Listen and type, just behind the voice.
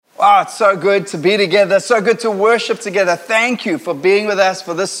Oh, it's so good to be together, so good to worship together. Thank you for being with us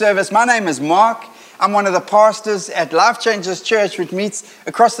for this service. My name is Mark. I'm one of the pastors at Life Changers Church, which meets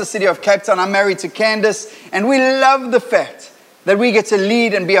across the city of Cape Town. I'm married to Candace, and we love the fact that we get to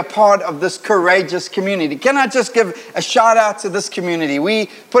lead and be a part of this courageous community. Can I just give a shout out to this community?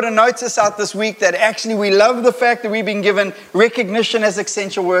 We put a notice out this week that actually we love the fact that we've been given recognition as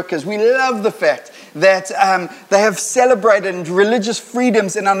essential workers. We love the fact that they have celebrated religious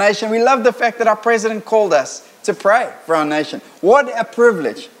freedoms in our nation. We love the fact that our president called us to pray for our nation. What a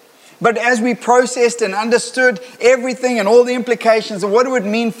privilege. But as we processed and understood everything and all the implications of what it would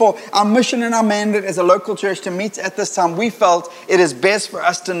mean for our mission and our mandate as a local church to meet at this time, we felt it is best for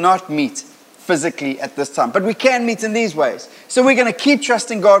us to not meet physically at this time. But we can meet in these ways. So we're going to keep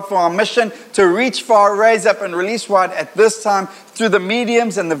trusting God for our mission to reach far, raise up, and release wide at this time through the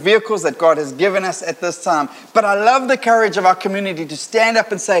mediums and the vehicles that God has given us at this time. But I love the courage of our community to stand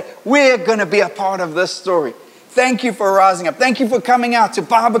up and say, we're going to be a part of this story. Thank you for rising up. Thank you for coming out to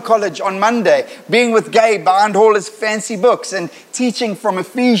Bible College on Monday, being with Gabe behind all his fancy books and teaching from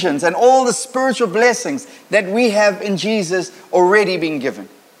Ephesians and all the spiritual blessings that we have in Jesus already been given.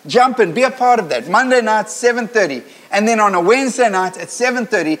 Jump in, be a part of that. Monday night, 7:30. And then on a Wednesday night at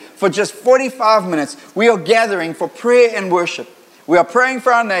 7:30, for just 45 minutes, we are gathering for prayer and worship. We are praying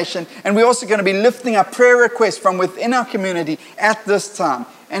for our nation, and we're also going to be lifting up prayer requests from within our community at this time.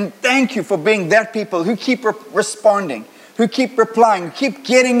 And thank you for being that people who keep responding, who keep replying, who keep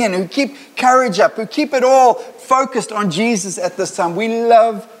getting in, who keep courage up, who keep it all focused on Jesus at this time. We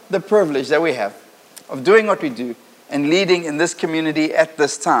love the privilege that we have of doing what we do and leading in this community at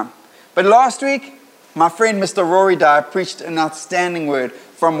this time. But last week, my friend Mr. Rory Dyer preached an outstanding word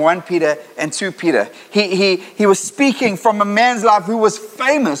from 1 Peter and 2 Peter. He was speaking from a man's life who was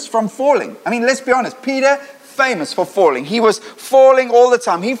famous from falling. I mean, let's be honest, Peter, famous for falling. He was falling all the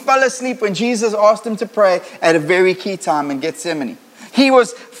time. He fell asleep when Jesus asked him to pray at a very key time in Gethsemane. He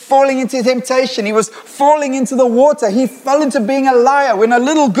was falling into temptation. He was falling into the water. He fell into being a liar when a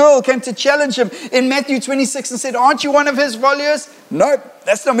little girl came to challenge him in Matthew 26 and said, aren't you one of his followers? Nope,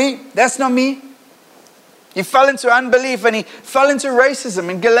 that's not me. That's not me. He fell into unbelief and he fell into racism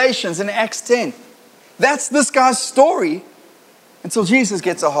in Galatians and Acts 10. That's this guy's story until Jesus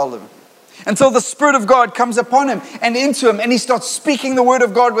gets a hold of him. Until the Spirit of God comes upon him and into him and he starts speaking the word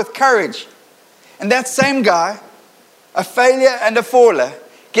of God with courage. And that same guy, a failure and a faller,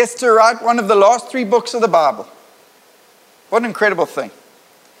 gets to write one of the last 3 books of the Bible. What an incredible thing.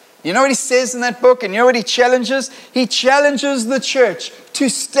 You know what he says in that book? And you know what he challenges? He challenges the church to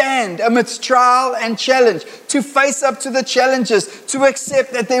stand amidst trial and challenge, to face up to the challenges, to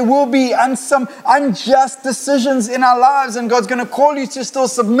accept that there will be some unjust decisions in our lives, and God's going to call you to still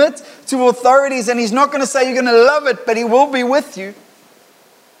submit to authorities, and he's not going to say you're going to love it, but he will be with you.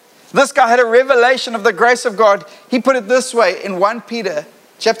 This guy had a revelation of the grace of God. He put it this way in 1 Peter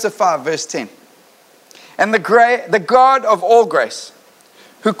chapter 5, verse 10. And the God of all grace,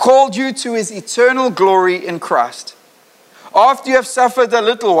 who called you to his eternal glory in Christ, after you have suffered a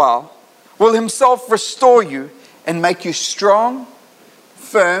little while, will himself restore you and make you strong,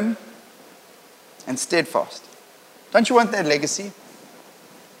 firm, and steadfast. Don't you want that legacy?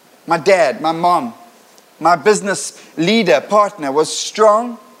 My dad, my mom, my business leader, partner was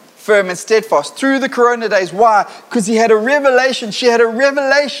strong, firm, and steadfast through the Corona days. Why? Because he had a revelation. She had a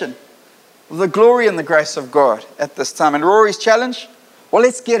revelation of the glory and the grace of God at this time. And Rory's challenge? Well,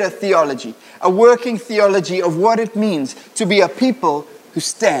 let's get a theology, a working theology of what it means to be a people who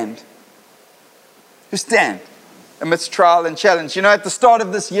stand amidst trial and challenge. You know, at the start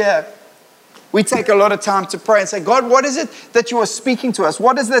of this year, we take a lot of time to pray and say, God, what is it that you are speaking to us?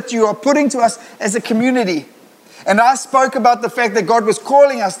 What is it that you are putting to us as a community? And I spoke about the fact that God was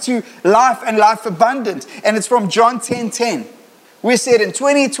calling us to life and life abundant. And it's from John 10:10. We said in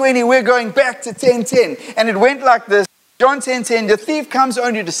 2020, we're going back to 10:10. And it went like this. John 10:10, the thief comes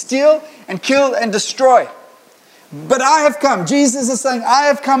only to steal and kill and destroy. But I have come, Jesus is saying, I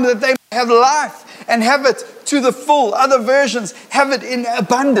have come that they may have life and have it to the full. Other versions have it in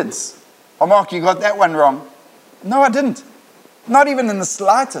abundance. Oh, Mark, you got that one wrong. No, I didn't. Not even in the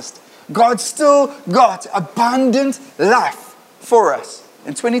slightest. God still got abundant life for us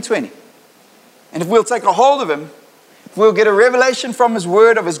in 2020. And if we'll take a hold of him, if we'll get a revelation from his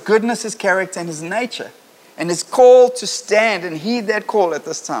word of his goodness, his character, and his nature, and his call to stand and heed that call at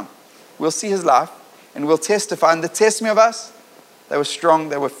this time, we'll see his life and we'll testify. And the testimony of us, they were strong,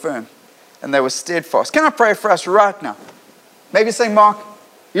 they were firm, and they were steadfast. Can I pray for us right now? Maybe say, Mark,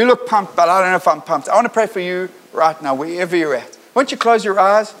 you look pumped, but I don't know if I'm pumped. I want to pray for you right now, wherever you're at. Why don't you close your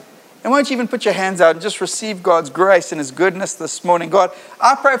eyes And won't you even put your hands out and just receive God's grace and His goodness this morning? God,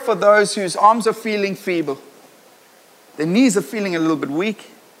 I pray for those whose arms are feeling feeble. Their knees are feeling a little bit weak.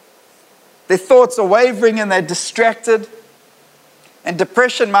 Their thoughts are wavering and they're distracted. And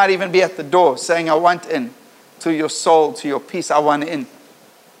depression might even be at the door saying, I want in to your soul, to your peace. I want in.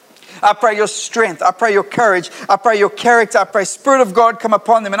 I pray your strength. I pray your courage. I pray your character. I pray Spirit of God come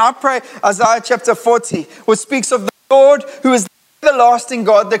upon them. And I pray Isaiah chapter 40, which speaks of the Lord who is the everlasting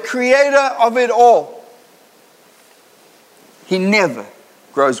God, the creator of it all. He never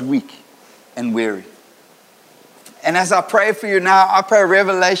grows weak and weary. And as I pray for you now, I pray a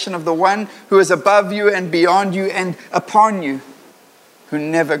revelation of the one who is above you and beyond you and upon you, who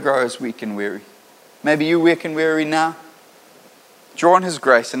never grows weak and weary. Maybe you're weak and weary now. Draw on His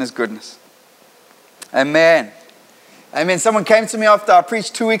grace and His goodness. Amen. Amen. Someone came to me after I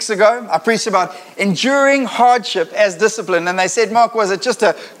preached 2 weeks ago. I preached about enduring hardship as discipline. And they said, Mark, was it just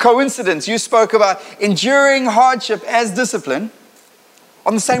a coincidence? You spoke about enduring hardship as discipline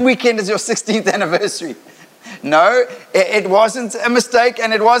on the same weekend as your 16th anniversary. No, it wasn't a mistake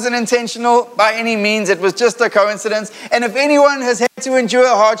and it wasn't intentional by any means. It was just a coincidence. And if anyone has had to endure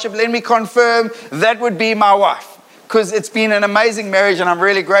hardship, let me confirm that would be my wife. Because it's been an amazing marriage and I'm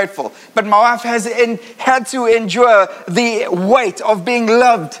really grateful. But my wife has had to endure the weight of being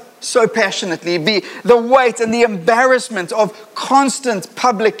loved so passionately, the weight and the embarrassment of constant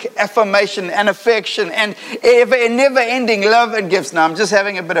public affirmation and affection and never-ending love and gifts. Now, I'm just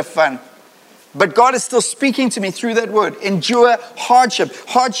having a bit of fun. But God is still speaking to me through that word. Endure hardship.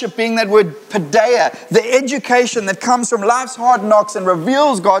 Hardship being that word paideia, the education that comes from life's hard knocks and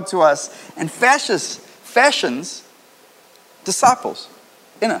reveals God to us and fashions disciples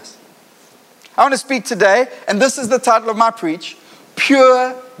in us. I want to speak today, and this is the title of my preach,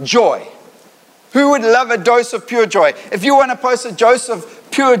 Pure Joy. Who would love a dose of pure joy? If you want to post a dose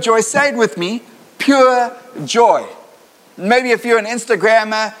of pure joy, say it with me, pure joy. Maybe if you're an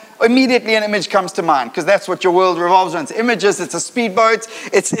Instagrammer, immediately an image comes to mind because that's what your world revolves around. It's images, it's a speedboat,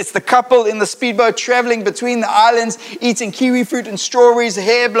 it's the couple in the speedboat traveling between the islands, eating kiwi fruit and strawberries,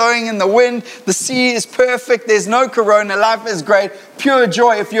 hair blowing in the wind. The sea is perfect, there's no corona, life is great. Pure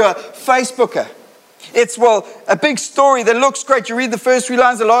joy if you're a Facebooker. It's, a big story that looks great. You read the first 3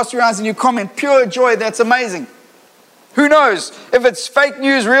 lines, the last 3 lines, and you comment, pure joy, that's amazing. Who knows if it's fake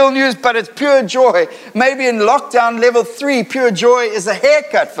news, real news, but it's pure joy. Maybe in lockdown level 3, pure joy is a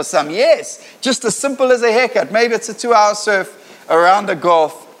haircut for some. Yes, just as simple as a haircut. Maybe it's a 2-hour surf around the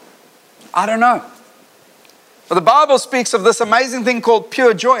Gulf. I don't know. But the Bible speaks of this amazing thing called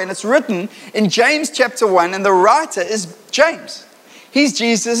pure joy, and it's written in James chapter 1, and the writer is James. He's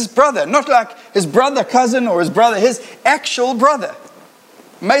Jesus' brother, not like his brother, cousin, or his actual brother.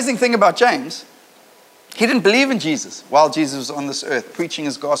 Amazing thing about James, he didn't believe in Jesus while Jesus was on this earth preaching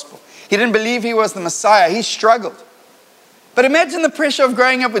His gospel. He didn't believe He was the Messiah. He struggled. But imagine the pressure of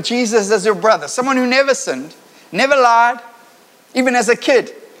growing up with Jesus as your brother, someone who never sinned, never lied, even as a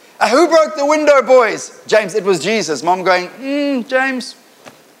kid. Who broke the window, boys? James, it was Jesus. Mom going, James,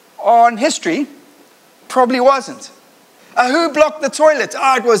 on history, probably wasn't. Who blocked the toilet?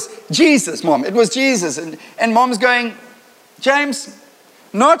 It was Jesus, Mom. It was Jesus. And Mom's going, James,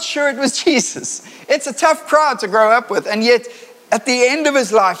 not sure it was Jesus. It's a tough crowd to grow up with. And yet, at the end of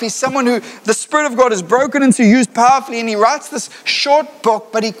his life, he's someone who the Spirit of God has broken into, used powerfully. And he writes this short book,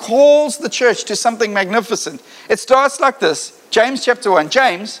 but he calls the church to something magnificent. It starts like this. James chapter 1.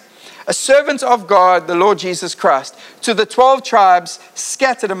 James, a servant of God, the Lord Jesus Christ, to the 12 tribes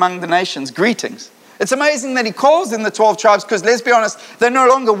scattered among the nations, greetings. It's amazing that he calls in the 12 tribes because, let's be honest, they no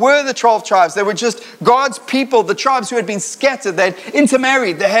longer were the 12 tribes. They were just God's people, the tribes who had been scattered. They had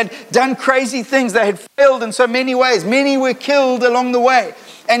intermarried. They had done crazy things. They had failed in so many ways. Many were killed along the way.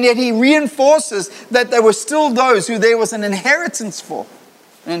 And yet he reinforces that there were still those who there was an inheritance for.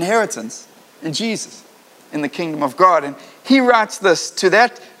 An inheritance in Jesus, in the kingdom of God. And he writes this to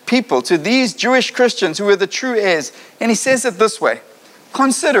that people, to these Jewish Christians who were the true heirs. And he says it this way,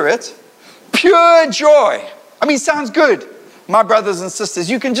 consider it pure joy. I mean, it sounds good. My brothers and sisters,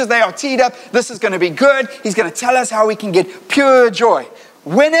 they are teed up. This is going to be good. He's going to tell us how we can get pure joy.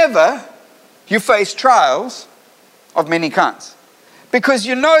 Whenever you face trials of many kinds. Because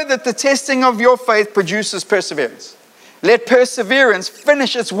you know that the testing of your faith produces perseverance. Let perseverance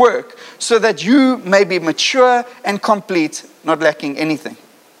finish its work so that you may be mature and complete, not lacking anything.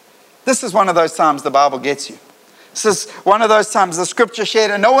 This is one of those times the Bible gets you. This is one of those times the scripture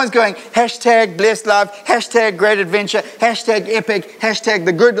shared and no one's going hashtag blessed life, hashtag great adventure, hashtag epic, hashtag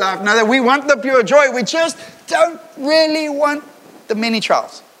the good life. No, that we want the pure joy. We just don't really want the many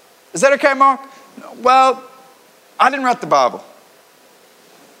trials. Is that okay, Mark? Well, I didn't write the Bible.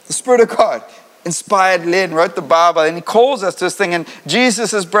 The Spirit of God inspired Len, wrote the Bible, and he calls us to this thing. And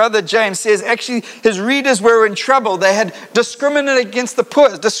Jesus' brother James says actually his readers were in trouble. They had discriminated against the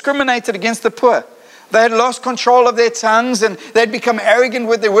poor. They had lost control of their tongues and they'd become arrogant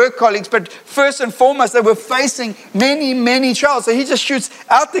with their work colleagues. But first and foremost, they were facing many, many trials. So he just shoots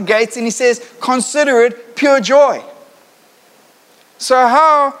out the gates and he says, consider it pure joy. So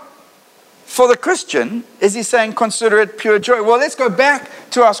how, for the Christian, is he saying consider it pure joy? Well, let's go back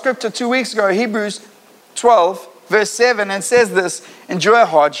to our scripture 2 weeks ago, Hebrews 12, verse 7, and it says this, enjoy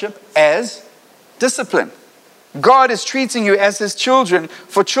hardship as discipline. God is treating you as his children,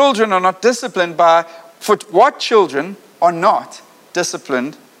 for children are not disciplined by, for what children are not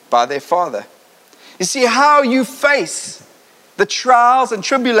disciplined by their father. You see, how you face the trials and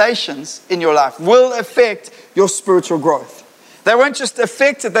tribulations in your life will affect your spiritual growth. They won't just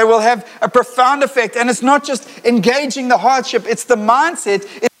affect it, they will have a profound effect. And it's not just engaging the hardship, it's the mindset,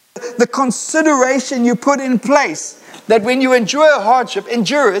 it's the consideration you put in place. That when you enjoy a hardship,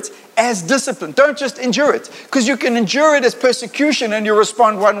 endure it as discipline. Don't just endure it. Because you can endure it as persecution and you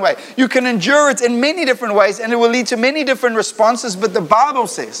respond one way. You can endure it in many different ways and it will lead to many different responses. But the Bible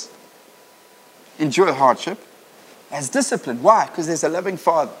says, enjoy hardship as discipline. Why? Because there's a loving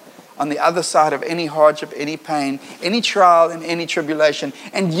Father on the other side of any hardship, any pain, any trial, and any tribulation.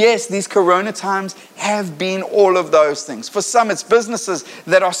 And yes, these corona times have been all of those things. For some, it's businesses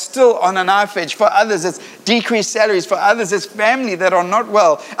that are still on a knife edge. For others, it's decreased salaries. For others, it's family that are not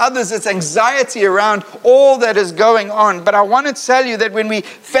well. Others, it's anxiety around all that is going on. But I want to tell you that when we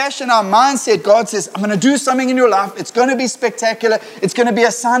fashion our mindset, God says, I'm going to do something in your life. It's going to be spectacular. It's going to be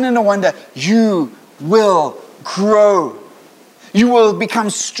a sign and a wonder. You will grow. You will become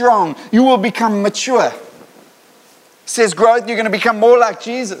strong. You will become mature. It says growth, you're going to become more like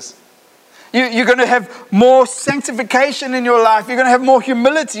Jesus. You're going to have more sanctification in your life. You're going to have more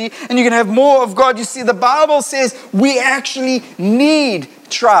humility and you're going to have more of God. You see, the Bible says we actually need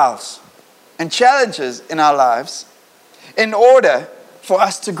trials and challenges in our lives in order for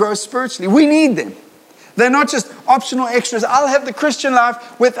us to grow spiritually. We need them. They're not just optional extras. I'll have the Christian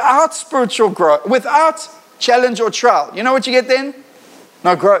life without spiritual growth, without challenge or trial. You know what you get then?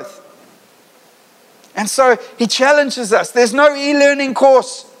 No growth. And so he challenges us. There's no e-learning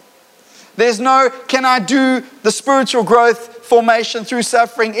course. There's no, can I do the spiritual growth formation through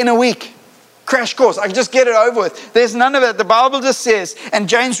suffering in a week? Crash course. I can just get it over with. There's none of it. The Bible just says, and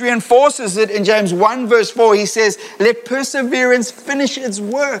James reinforces it in James 1 verse 4. He says, let perseverance finish its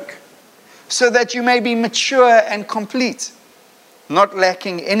work so that you may be mature and complete, not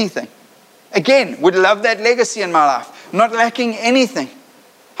lacking anything. Again, would love that legacy in my life. Not lacking anything.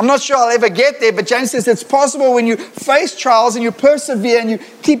 I'm not sure I'll ever get there, but James says it's possible when you face trials and you persevere and you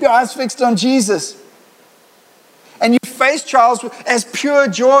keep your eyes fixed on Jesus. And you face trials as pure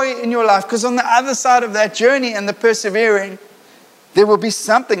joy in your life, because on the other side of that journey and the persevering, there will be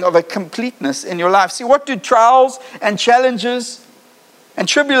something of a completeness in your life. See, what do trials and challenges and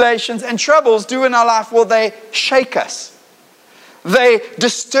tribulations and troubles do in our life? Well, they shake us. They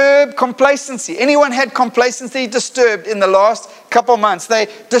disturb complacency. Anyone had complacency disturbed in the last couple months? They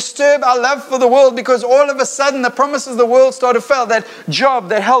disturb our love for the world because all of a sudden the promises of the world start to fail. That job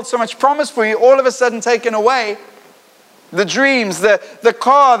that held so much promise for you, all of a sudden taken away. The dreams, the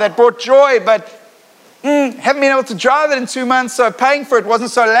car that brought joy, but haven't been able to drive it in 2 months, so paying for it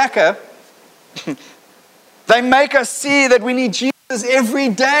wasn't so lacquer. They make us see that we need Jesus every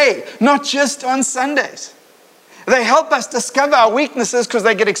day, not just on Sundays. They help us discover our weaknesses because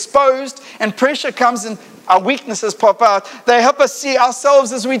they get exposed and pressure comes and our weaknesses pop out. They help us see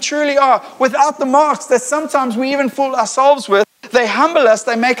ourselves as we truly are without the marks that sometimes we even fool ourselves with. They humble us.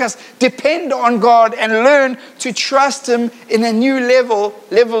 They make us depend on God and learn to trust Him in a new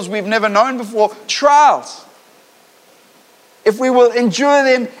levels we've never known before. Trials. If we will endure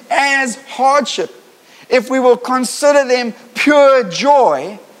them as hardship, if we will consider them pure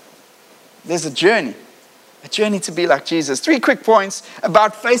joy, there's a journey to be like Jesus. 3 quick points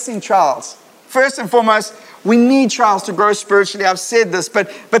about facing trials. First and foremost, we need trials to grow spiritually. I've said this,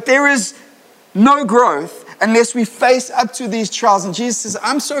 but there is no growth unless we face up to these trials. And Jesus says,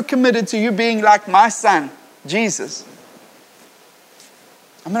 I'm so committed to you being like my son, Jesus.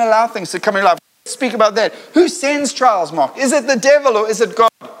 I'm going to allow things to come in life. Let's speak about that. Who sends trials, Mark? Is it the devil or is it God?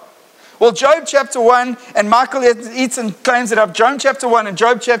 Well, Job chapter 1, and Michael Eaton claims it up. Job chapter 1 and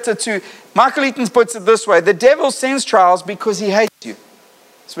Job chapter 2. Michael Eaton puts it this way. The devil sends trials because he hates you.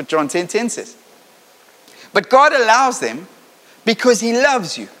 That's what John 10:10 says. But God allows them because He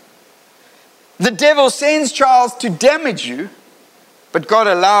loves you. The devil sends trials to damage you, but God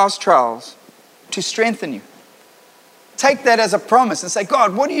allows trials to strengthen you. take that as a promise and say,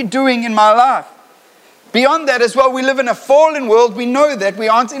 God, what are you doing in my life? Beyond that as well, we live in a fallen world. We know that we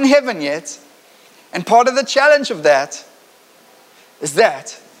aren't in heaven yet. And part of the challenge of that is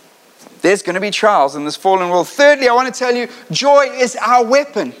that there's going to be trials in this fallen world. Thirdly, I want to tell you, joy is our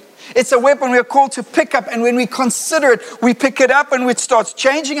weapon. It's a weapon we are called to pick up. And when we consider it, we pick it up and it starts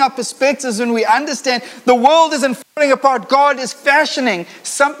changing our perspectives when we understand the world isn't falling apart. God is fashioning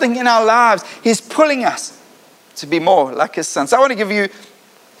something in our lives. He's pulling us to be more like His Son. So I want to give you,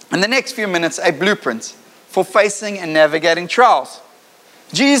 in the next few minutes, a blueprint for facing and navigating trials.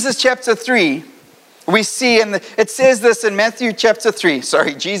 Jesus chapter 3, we see, it says this in Matthew chapter 3.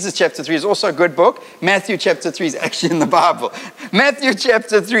 Sorry, Jesus chapter 3 is also a good book. Matthew chapter 3 is actually in the Bible. Matthew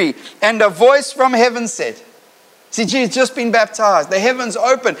chapter 3. And a voice from heaven said, see, Jesus just been baptized. The heavens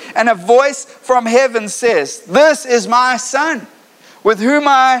open. And a voice from heaven says, this is my Son, with whom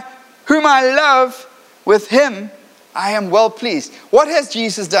I love. With Him I am well pleased. What has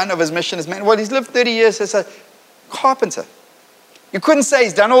Jesus done of His mission as man? Well, He's lived 30 years as a carpenter. You couldn't say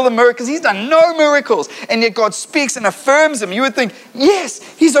He's done all the miracles. He's done no miracles. And yet God speaks and affirms Him. You would think, yes,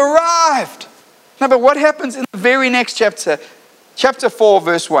 He's arrived. No, but what happens in the very next chapter? Chapter 4,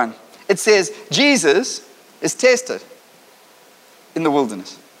 verse 1. It says, Jesus is tested in the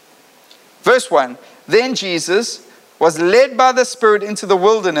wilderness. Verse 1. Then Jesus was led by the Spirit into the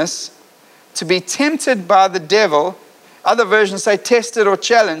wilderness to be tempted by the devil. Other versions say tested or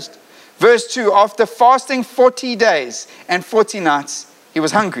challenged. Verse 2, after fasting 40 days and 40 nights, He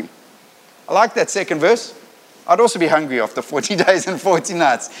was hungry. I like that second verse. I'd also be hungry after 40 days and 40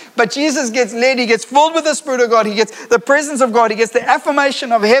 nights. But Jesus gets led, He gets filled with the Spirit of God, He gets the presence of God, He gets the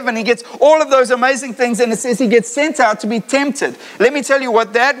affirmation of heaven, He gets all of those amazing things, and it says He gets sent out to be tempted. Let me tell you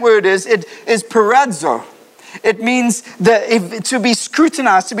what that word is. It is perazzo. It means to be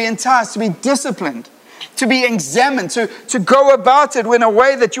scrutinized, to be enticed, to be disciplined, to be examined, to go about it in a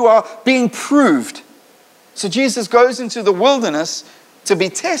way that you are being proved. So Jesus goes into the wilderness to be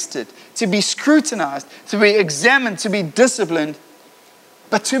tested, to be scrutinized, to be examined, to be disciplined,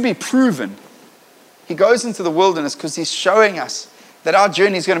 but to be proven. He goes into the wilderness because He's showing us that our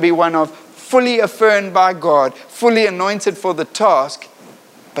journey is going to be one of fully affirmed by God, fully anointed for the task,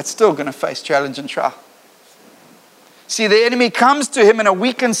 but still going to face challenge and trial. See, the enemy comes to him in a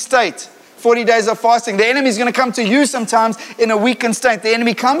weakened state. 40 days of fasting. The enemy is going to come to you sometimes in a weakened state. The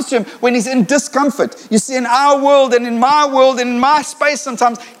enemy comes to him when he's in discomfort. You see, in our world and in my space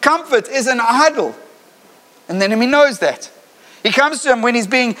sometimes, comfort is an idol. And the enemy knows that. He comes to him when he's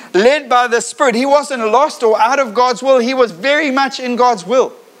being led by the Spirit. He wasn't lost or out of God's will. He was very much in God's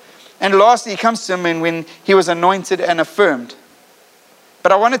will. And lastly, he comes to him when he was anointed and affirmed.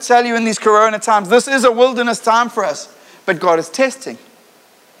 But I want to tell you in these corona times, this is a wilderness time for us. But God is testing.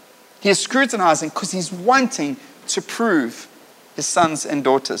 He is scrutinizing because He's wanting to prove His sons and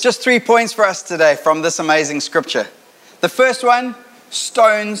daughters. Just 3 points for us today from this amazing scripture. The first one,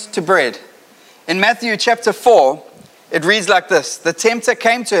 stones to bread. In Matthew chapter 4, it reads like this. The tempter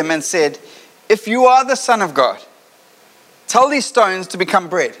came to Him and said, if you are the Son of God, tell these stones to become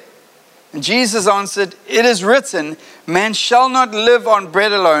bread. And Jesus answered, it is written, man shall not live on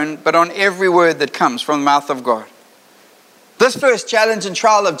bread alone, but on every word that comes from the mouth of God. This first challenge and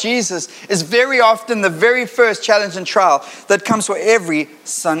trial of Jesus is very often the very first challenge and trial that comes for every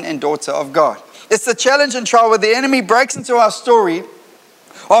son and daughter of God. It's the challenge and trial where the enemy breaks into our story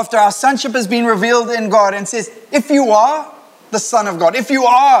after our sonship has been revealed in God and says, if you are the Son of God, if you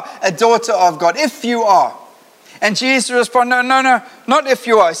are a daughter of God, if you are. And Jesus responds, no, not if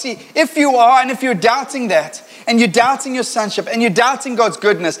you are. See, if you are, and if you're doubting that, and you're doubting your sonship, and you're doubting God's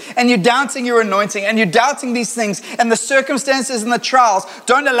goodness, and you're doubting your anointing, and you're doubting these things, and the circumstances and the trials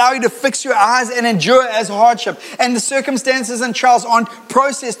don't allow you to fix your eyes and endure as hardship, and the circumstances and trials aren't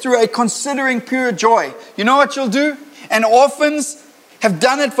processed through a considering pure joy, you know what you'll do? And orphans have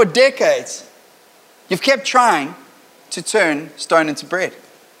done it for decades. You've kept trying to turn stone into bread.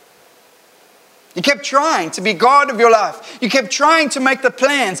 You kept trying to be God of your life. You kept trying to make the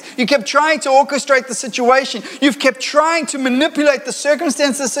plans. You kept trying to orchestrate the situation. You've kept trying to manipulate the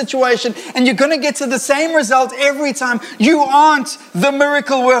circumstances of the situation, and you're going to get to the same result every time. You aren't the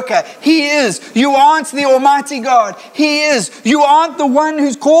miracle worker. He is. You aren't the Almighty God. He is. You aren't the one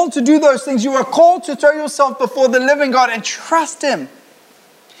who's called to do those things. You are called to throw yourself before the living God and trust Him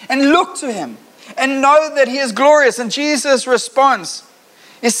and look to Him and know that He is glorious. And Jesus responds,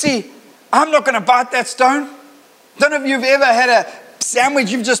 you see, I'm not going to bite that stone. Don't know if you've ever had a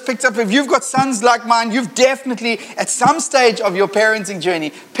sandwich you've just picked up. If you've got sons like mine, you've definitely, at some stage of your parenting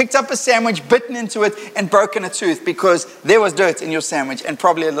journey, picked up a sandwich, bitten into it, and broken a tooth because there was dirt in your sandwich and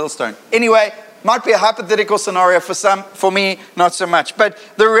probably a little stone. Anyway, Might be a hypothetical scenario for some, for me, not so much. But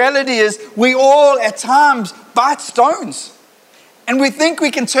the reality is, we all at times bite stones. And we think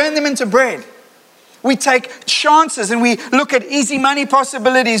we can turn them into bread. We take chances and we look at easy money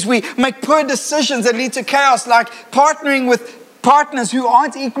possibilities. We make poor decisions that lead to chaos, like partnering with partners who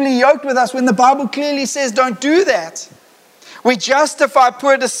aren't equally yoked with us when the Bible clearly says don't do that. We justify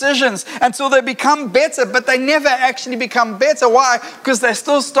poor decisions until they become better, but they never actually become better. Why? Because they're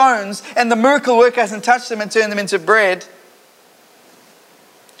still stones and the miracle worker hasn't touched them and turned them into bread.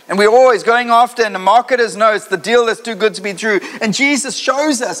 And we're always going after, and the marketers know it's the deal that's too good to be true. And Jesus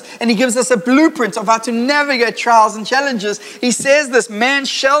shows us, and He gives us a blueprint of how to navigate trials and challenges. He says this, man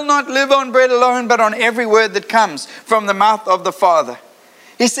shall not live on bread alone, but on every word that comes from the mouth of the Father.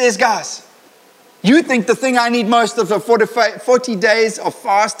 He says, guys, you think the thing I need most of the 40 days of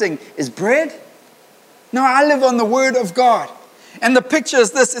fasting is bread? No, I live on the Word of God. And the picture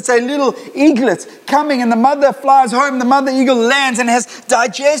is this, it's a little eaglet coming and the mother flies home, the mother eagle lands and has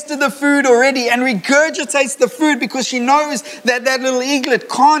digested the food already and regurgitates the food because she knows that that little eaglet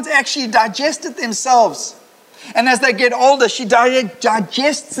can't actually digest it themselves. And as they get older, she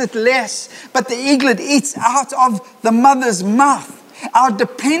digests it less, but the eaglet eats out of the mother's mouth. Our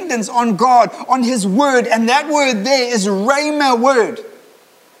dependence on God, on His Word, and that word there is Rhema word.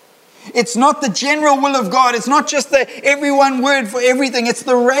 It's not the general will of God. It's not just the everyone word for everything. It's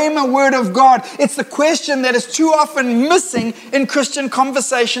the Rhema word of God. It's the question that is too often missing in Christian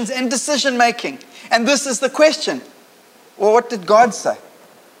conversations and decision making. And this is the question. Well, what did God say?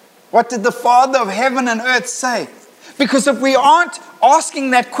 What did the Father of heaven and earth say? Because if we aren't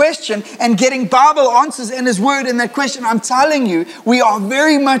asking that question and getting Bible answers in His Word in that question, I'm telling you, we are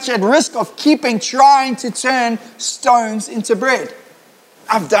very much at risk of trying to turn stones into bread.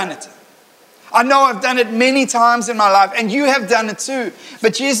 I've done it. I know I've done it many times in my life, and you have done it too.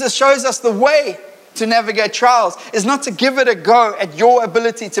 But Jesus shows us the way to navigate trials is not to give it a go at your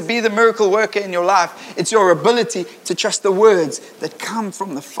ability to be the miracle worker in your life. It's your ability to trust the words that come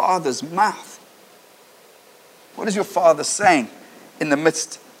from the Father's mouth. What is your Father saying in the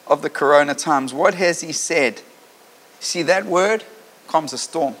midst of the corona times? What has He said? See, that word calms a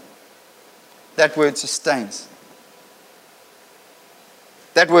storm. That word sustains.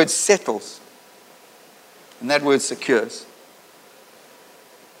 That word settles. And that word secures.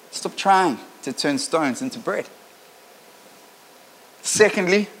 Stop trying to turn stones into bread.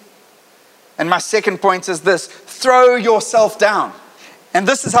 Secondly, and my second point is this, throw yourself down. And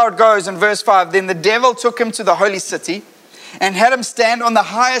this is how it goes in verse 5. Then the devil took him to the holy city and had him stand on the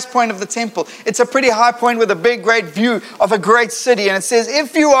highest point of the temple. It's a pretty high point with a big, great view of a great city. And it says,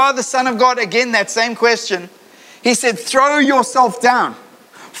 if you are the Son of God, again, that same question, He said, throw yourself down.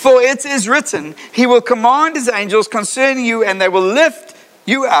 For it is written, He will command His angels concerning you, and they will lift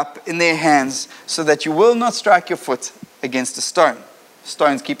you up in their hands, so that you will not strike your foot against a stone.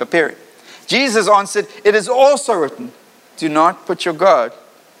 Stones keep appearing. Jesus answered, it is also written, do not put your God,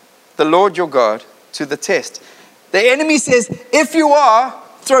 the Lord your God, to the test. The enemy says, if you are,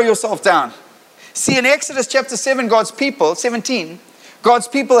 throw yourself down. See, in Exodus chapter 17, God's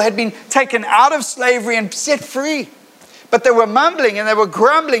people had been taken out of slavery and set free. But they were mumbling and they were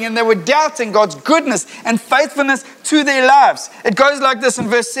grumbling and they were doubting God's goodness and faithfulness to their lives. It goes like this in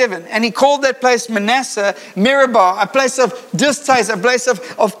verse 7. And He called that place Manasseh, Meribah, a place of distaste, a place of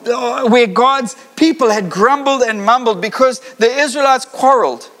where God's people had grumbled and mumbled because the Israelites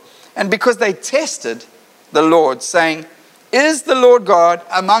quarreled and because they tested the Lord, saying, is the Lord God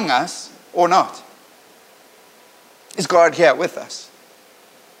among us or not? Is God here with us?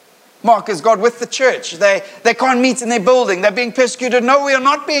 Mark, is God with the church? They can't meet in their building. They're being persecuted. No, we are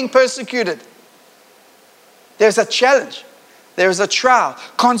not being persecuted. There's a challenge. There is a trial.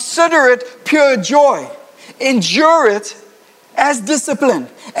 Consider it pure joy. Endure it as discipline.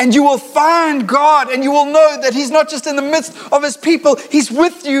 And you will find God, and you will know that He's not just in the midst of His people. He's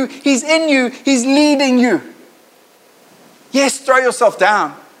with you. He's in you. He's leading you. Yes, throw yourself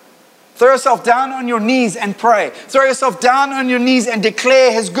down. Throw yourself down on your knees and pray. Throw yourself down on your knees and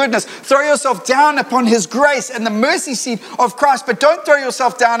declare His goodness. Throw yourself down upon His grace and the mercy seat of Christ. But don't throw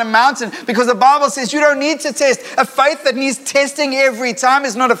yourself down a mountain, because the Bible says you don't need to test. A faith that needs testing every time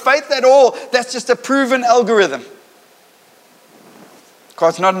is not a faith at all. That's just a proven algorithm.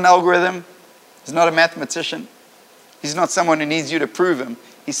 God's not an algorithm. He's not a mathematician. He's not someone who needs you to prove Him.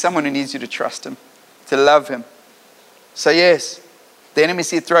 He's someone who needs you to trust Him, to love Him. So yes, the enemy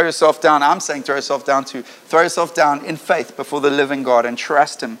said, throw yourself down. I'm saying throw yourself down too. Throw yourself down in faith before the living God and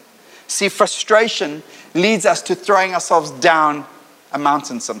trust Him. See, frustration leads us to throwing ourselves down a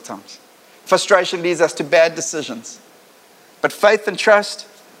mountain sometimes. Frustration leads us to bad decisions. But faith and trust,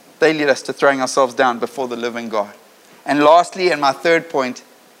 they lead us to throwing ourselves down before the living God. And lastly, and my third point,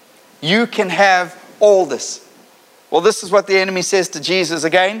 you can have all this. Well, this is what the enemy says to Jesus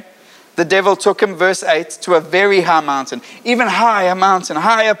again. The devil took him, verse 8, to a very high mountain, even higher mountain,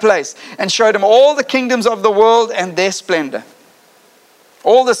 higher place, and showed him all the kingdoms of the world and their splendor.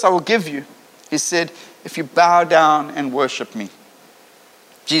 All this I will give you, he said, if you bow down and worship me.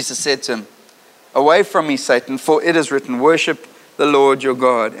 Jesus said to him, away from me, Satan, for it is written, worship the Lord your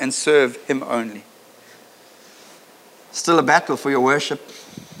God and serve him only. Still a battle for your worship.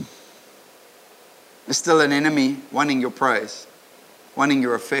 There's still an enemy wanting your praise, wanting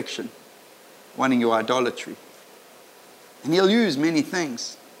your affection, wanting your idolatry. And he'll use many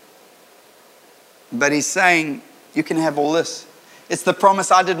things. But he's saying, you can have all this. It's the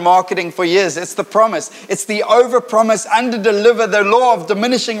promise. I did marketing for years. It's the promise. It's the over-promise, under-deliver, the law of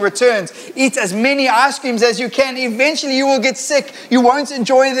diminishing returns. Eat as many ice creams as you can. Eventually you will get sick. You won't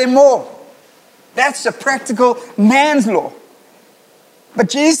enjoy them more. That's the practical man's law. But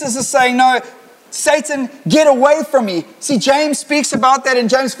Jesus is saying, no, Satan, get away from me. See, James speaks about that in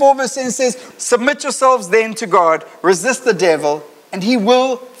James 4 verse 10. It says, submit yourselves then to God, resist the devil, and he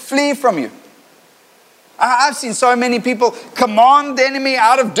will flee from you. I've seen so many people command the enemy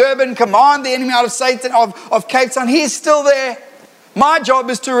out of Durban, command the enemy out of Satan, of Cape Town. He's still there. My job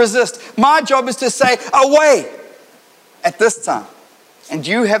is to resist. My job is to say, away at this time. And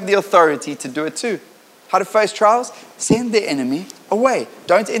you have the authority to do it too. How to face trials? Send the enemy away.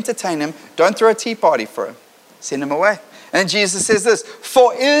 Don't entertain him. Don't throw a tea party for him. Send him away. And Jesus says this,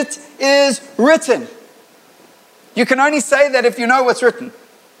 for it is written. You can only say that if you know what's written.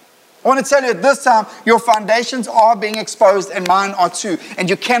 I want to tell you at this time, your foundations are being exposed and mine are too. And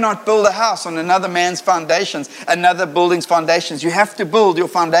you cannot build a house on another man's foundations, another building's foundations. You have to build your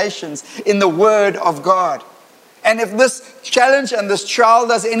foundations in the Word of God. And if this challenge and this trial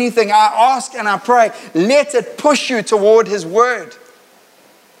does anything, I ask and I pray, let it push you toward His Word.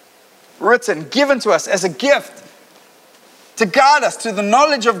 Written, given to us as a gift to guide us to the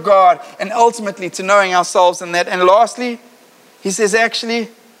knowledge of God and ultimately to knowing ourselves in that. And lastly, He says actually,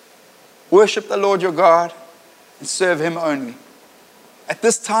 worship the Lord your God and serve Him only. At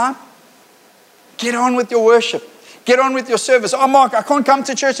this time, get on with your worship. Get on with your service. Oh, Mark, I can't come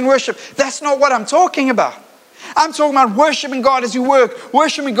to church and worship. That's not what I'm talking about. I'm talking about worshiping God as you work,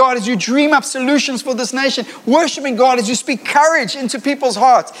 worshiping God as you dream up solutions for this nation, worshiping God as you speak courage into people's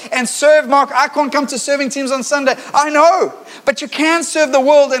hearts and serve. Mark, I can't come to serving teams on Sunday. I know, but you can serve the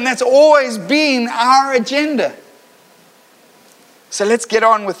world, and that's always been our agenda. So let's get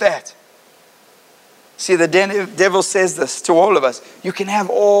on with that. See, the devil says this to all of us. You can have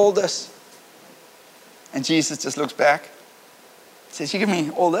all this. And Jesus just looks back. He says, you give me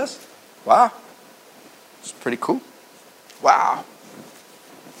all this? Wow. It's pretty cool. Wow.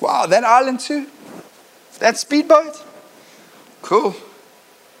 Wow, that island too? That speedboat? Cool.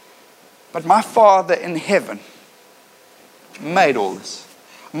 But my Father in heaven made all this.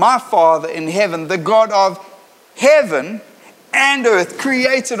 My Father in heaven, the God of heaven and earth,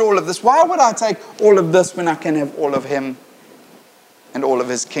 created all of this. Why would I take all of this when I can have all of Him and all of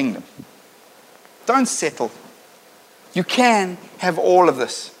His kingdom? Don't settle. You can have all of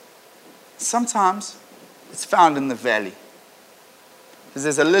this. Sometimes it's found in the valley. Because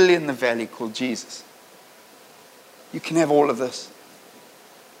there's a lily in the valley called Jesus. You can have all of this.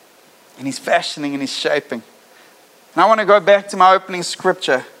 And He's fashioning and He's shaping. And I want to go back to my opening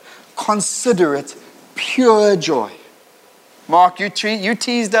scripture. Consider it pure joy. Mark, you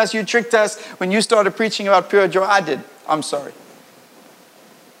teased us, you tricked us when you started preaching about pure joy. I did. I'm sorry.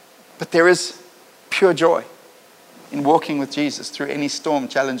 But there is pure joy in walking with Jesus through any storm,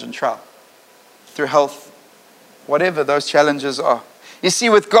 challenge, and trial. Through health, whatever those challenges are. You see,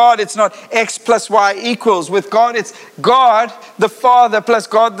 with God, it's not X plus Y equals. With God, it's God the Father plus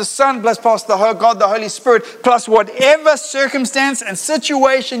God the Son plus God the Holy Spirit plus whatever circumstance and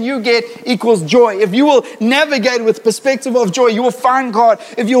situation you get equals joy. If you will navigate with perspective of joy, you will find God.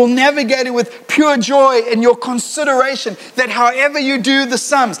 If you will navigate it with pure joy in your consideration that however you do the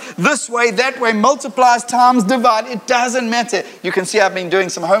sums, this way, that way, multiplies, times, divide, it doesn't matter. You can see I've been doing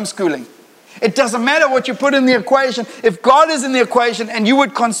some homeschooling. It doesn't matter what you put in the equation. If God is in the equation and you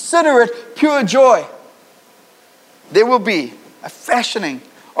would consider it pure joy, there will be a fashioning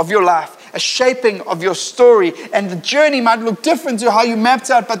of your life, a shaping of your story, and the journey might look different to how you mapped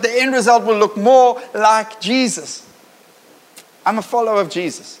out, but the end result will look more like Jesus. I'm a follower of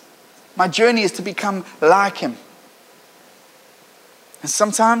Jesus. My journey is to become like Him. And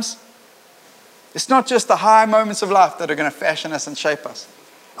sometimes it's not just the high moments of life that are going to fashion us and shape us.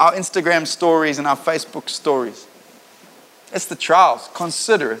 Our Instagram stories and our Facebook stories. It's the trials.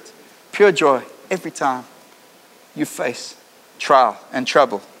 Consider it pure joy every time you face trial and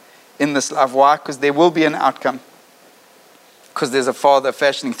trouble in this life. Why? Because there will be an outcome. Because there's a Father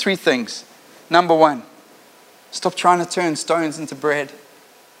fashioning 3 things. Number 1, stop trying to turn stones into bread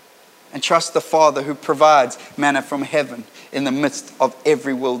and trust the Father who provides manna from heaven in the midst of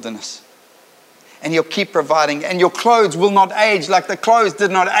every wilderness. And He'll keep providing, and your clothes will not age like the clothes did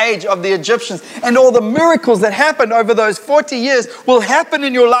not age of the Egyptians. And all the miracles that happened over those 40 years will happen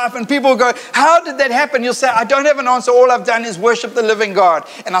in your life. And people will go, how did that happen? You'll say, I don't have an answer. All I've done is worship the living God.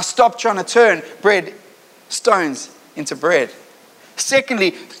 And I stopped trying to turn stones into bread.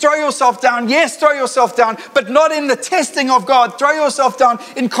 Secondly, throw yourself down. Yes, throw yourself down, but not in the testing of God. Throw yourself down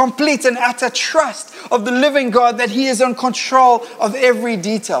in complete and utter trust of the living God, that He is in control of every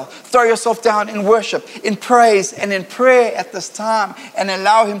detail. Throw yourself down in worship, in praise, and in prayer at this time, and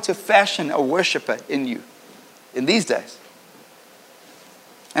allow Him to fashion a worshiper in you in these days.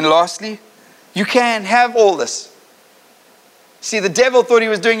 And lastly, you can have all this. See, the devil thought he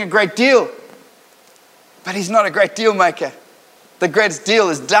was doing a great deal, but he's not a great deal maker. The greatest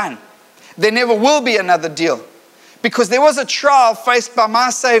deal is done. There never will be another deal, because there was a trial faced by my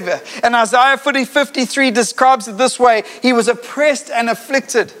Savior. And Isaiah 53 describes it this way: He was oppressed and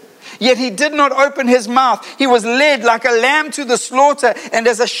afflicted, yet He did not open His mouth. He was led like a lamb to the slaughter, and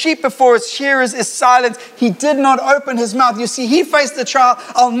as a sheep before its shearers is silent, He did not open His mouth. You see, He faced the trial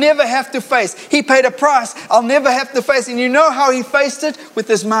I'll never have to face. He paid a price I'll never have to face. And you know how He faced it? With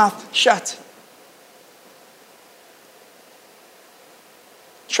His mouth shut.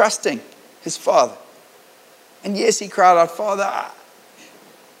 Trusting His Father. And yes, He cried out, Father,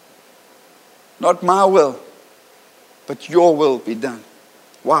 not my will, but your will be done.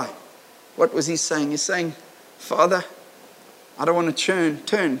 Why? What was He saying? He's saying, Father, I don't want to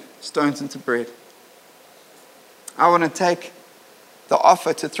turn stones into bread. I want to take the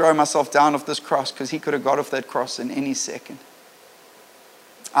offer to throw myself down off this cross, because He could have got off that cross in any second.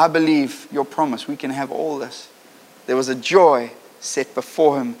 I believe your promise. We can have all this. There was a joy set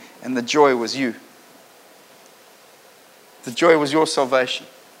before Him, and the joy was you. The joy was your salvation.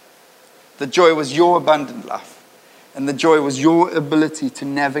 The joy was your abundant life. And the joy was your ability to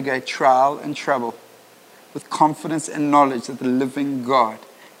navigate trial and trouble with confidence and knowledge that the living God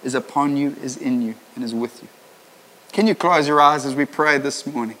is upon you, is in you, and is with you. Can you close your eyes as we pray this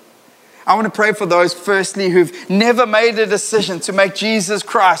morning? I want to pray for those, firstly, who've never made a decision to make Jesus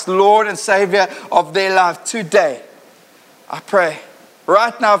Christ Lord and Savior of their life today. I pray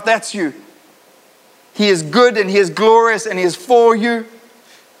right now, if that's you, He is good and He is glorious and He is for you.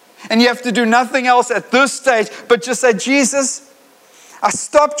 And you have to do nothing else at this stage but just say, Jesus, I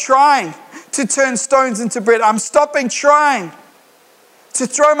stopped trying to turn stones into bread. I'm stopping trying to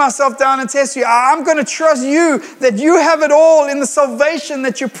throw myself down and test you. I'm going to trust you, that you have it all in the salvation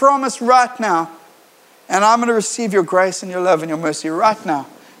that you promised right now. And I'm going to receive your grace and your love and your mercy right now.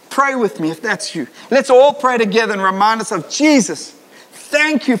 Pray with me if that's you. Let's all pray together and remind us of Jesus.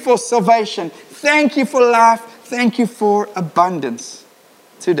 Thank you for salvation. Thank you for life. Thank you for abundance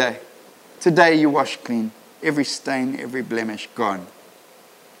today. Today you wash clean. Every stain, every blemish gone.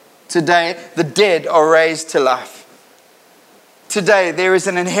 Today the dead are raised to life. Today there is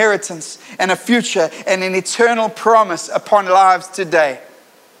an inheritance and a future and an eternal promise upon lives today.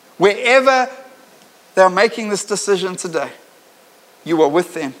 Wherever they're making this decision today, you are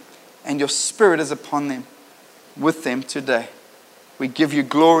with them, and your Spirit is upon them, with them today. We give you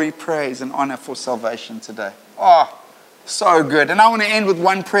glory, praise, and honor for salvation today. Oh, so good. And I want to end with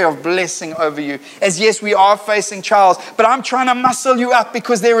one prayer of blessing over you. As yes, we are facing trials, but I'm trying to muscle you up,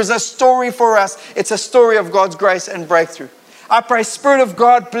 because there is a story for us. It's a story of God's grace and breakthrough. I pray, Spirit of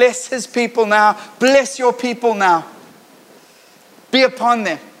God, bless His people now. Bless your people now. Be upon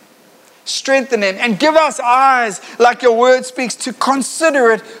them. Strengthen them, and give us eyes, like your word speaks, to consider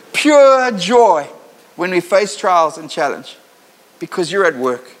it pure joy when we face trials and challenge, because you're at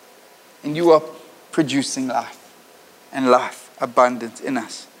work and you are producing life, and life abundant in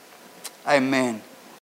us. Amen.